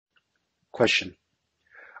Question.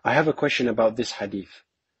 I have a question about this hadith.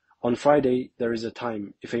 On Friday, there is a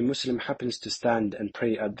time, if a Muslim happens to stand and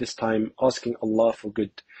pray at this time, asking Allah for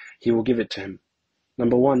good, He will give it to him.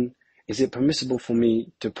 Number one, is it permissible for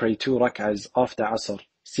me to pray 2 rak'ahs after Asr,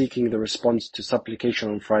 seeking the response to supplication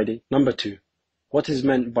on Friday? Number two, what is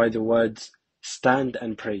meant by the words, stand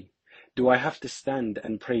and pray? Do I have to stand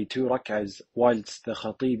and pray 2 rak'ahs whilst the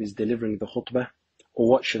khatib is delivering the khutbah? Or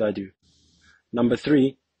what should I do? Number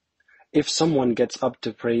three, if someone gets up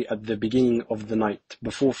to pray at the beginning of the night,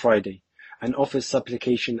 before Friday, and offers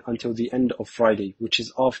supplication until the end of Friday, which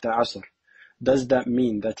is after Asr, does that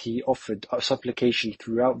mean that he offered a supplication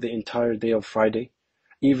throughout the entire day of Friday,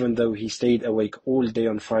 even though he stayed awake all day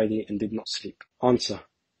on Friday and did not sleep? Answer.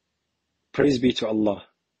 Praise be to Allah.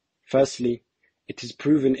 Firstly, it is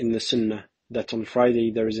proven in the Sunnah that on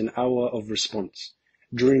Friday there is an hour of response,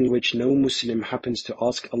 during which no Muslim happens to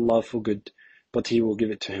ask Allah for good, but He will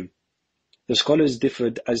give it to him. The scholars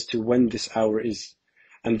differed as to when this hour is,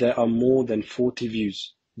 and there are more than 40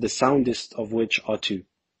 views, the soundest of which are 2.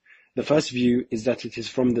 The first view is that it is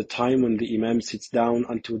from the time when the Imam sits down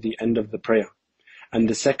until the end of the prayer, and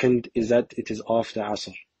the second is that it is after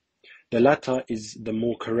Asr. The latter is the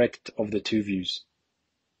more correct of the 2 views.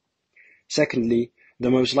 Secondly,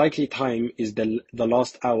 the most likely time is the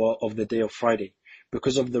last hour of the day of Friday,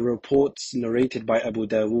 because of the reports narrated by Abu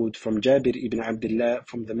Dawood from Jabir ibn Abdullah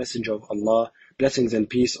from the Messenger of Allah, blessings and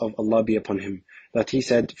peace of Allah be upon him, that he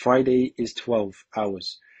said, Friday is 12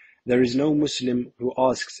 hours. There is no Muslim who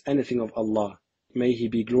asks anything of Allah, may He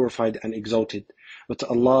be glorified and exalted, but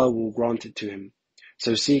Allah will grant it to him.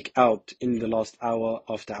 So seek out in the last hour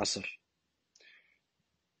after Asr.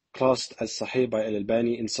 Classed as Sahih by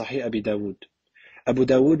Al-Albani in Sahih Abi Dawood. Abu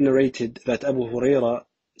Dawood narrated that Abu Hurairah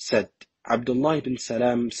said, Abdullah ibn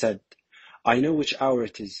Salam said, I know which hour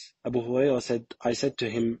it is. Abu Hurairah said, I said to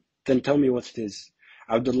him, then tell me what it is.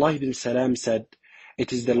 Abdullah ibn Salam said,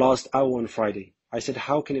 it is the last hour on Friday. I said,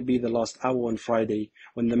 how can it be the last hour on Friday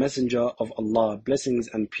when the Messenger of Allah, blessings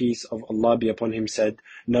and peace of Allah be upon him, said,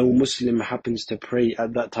 no Muslim happens to pray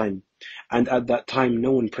at that time, and at that time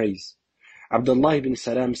no one prays. Abdullah ibn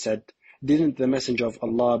Salam said, didn't the Messenger of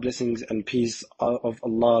Allah, blessings and peace of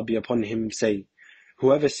Allah be upon him, say,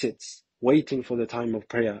 whoever sits waiting for the time of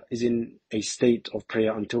prayer is in a state of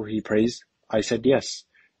prayer until he prays? I said, yes,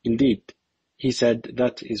 indeed. He said,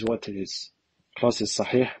 that is what it is. Class is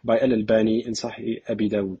Sahih by Al-Albani in Sahih Abi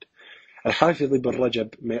Dawood. Al-Hafiz ibn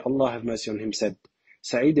Rajab, may Allah have mercy on him, said,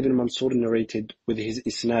 Sa'id ibn Mansur narrated with his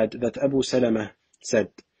isnad that Abu Salama said,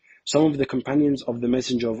 some of the companions of the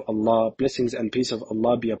Messenger of Allah, blessings and peace of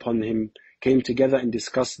Allah be upon him, came together and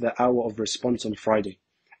discussed the hour of response on Friday.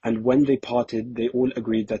 And when they parted, they all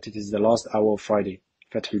agreed that it is the last hour of Friday.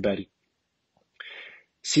 Fath al-Bari.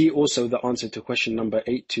 See also the answer to question number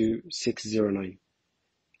 82609.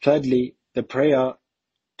 Thirdly, the prayer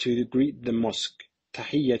to greet the mosque,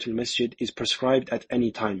 Tahiyyatul Masjid, is prescribed at any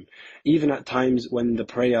time, even at times when the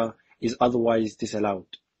prayer is otherwise disallowed,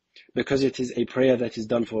 because it is a prayer that is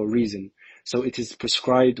done for a reason, so it is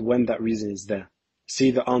prescribed when that reason is there.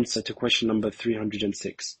 See the answer to question number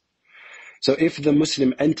 306. So if the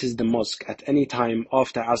Muslim enters the mosque at any time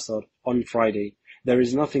after Asr on Friday, there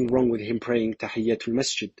is nothing wrong with him praying Tahiyyatul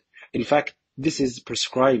Masjid. In fact, this is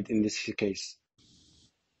prescribed in this case.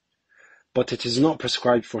 But it is not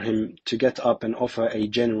prescribed for him to get up and offer a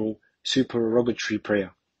general supererogatory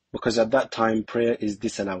prayer, because at that time prayer is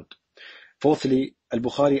disallowed. Fourthly,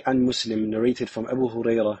 Al-Bukhari and Muslim narrated from Abu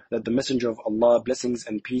Hurairah that the Messenger of Allah, blessings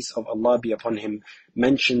and peace of Allah be upon him,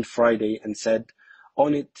 mentioned Friday and said,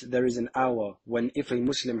 on it there is an hour when if a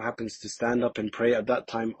Muslim happens to stand up and pray at that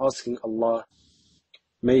time asking Allah,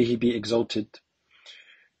 may He be exalted,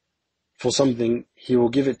 for something, He will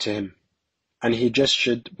give it to him. And he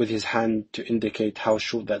gestured with his hand to indicate how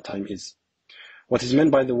short that time is. What is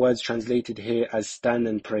meant by the words translated here as stand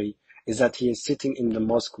and pray is that he is sitting in the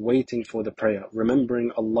mosque waiting for the prayer,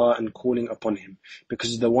 remembering Allah and calling upon Him,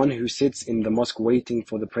 because the one who sits in the mosque waiting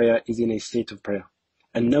for the prayer is in a state of prayer.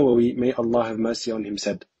 An-Nawawi, may Allah have mercy on him,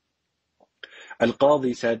 said,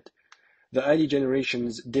 Al-Qadi said, the early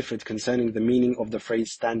generations differed concerning the meaning of the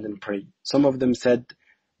phrase stand and pray. Some of them said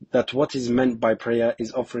that what is meant by prayer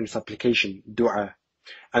is offering supplication, dua,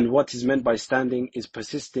 and what is meant by standing is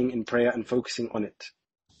persisting in prayer and focusing on it.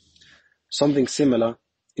 Something similar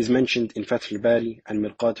is mentioned in Fath al-Bari and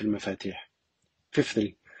Mirqat al-Mafatih.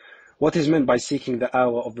 Fifthly, what is meant by seeking the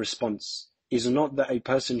hour of response is not that a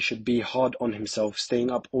person should be hard on himself, staying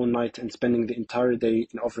up all night and spending the entire day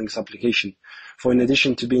in offering supplication, for in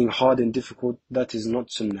addition to being hard and difficult, that is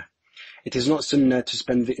not sunnah. It is not sunnah to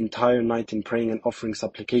spend the entire night in praying and offering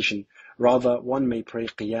supplication. Rather, one may pray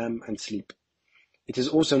qiyam and sleep. It is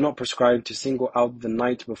also not prescribed to single out the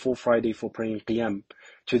night before Friday for praying qiyam,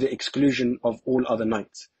 to the exclusion of all other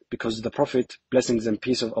nights, because the Prophet, blessings and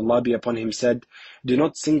peace of Allah be upon him, said, "Do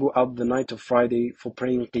not single out the night of Friday for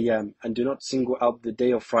praying qiyam, and do not single out the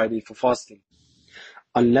day of Friday for fasting,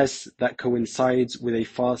 unless that coincides with a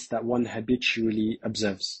fast that one habitually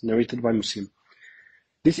observes." Narrated by Muslim.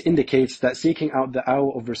 This indicates that seeking out the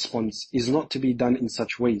hour of response is not to be done in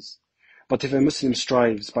such ways. But if a Muslim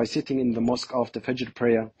strives by sitting in the mosque after Fajr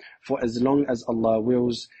prayer for as long as Allah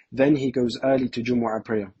wills, then he goes early to Jumu'ah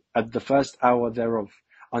prayer at the first hour thereof,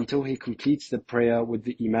 until he completes the prayer with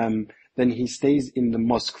the Imam. Then he stays in the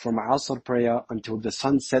mosque from Asr prayer until the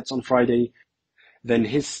sun sets on Friday. Then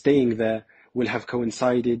his staying there will have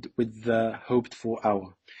coincided with the hoped for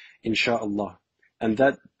hour, insha'Allah, and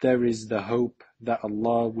that there is the hope that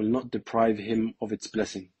Allah will not deprive him of its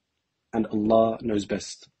blessing. And Allah knows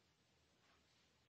best.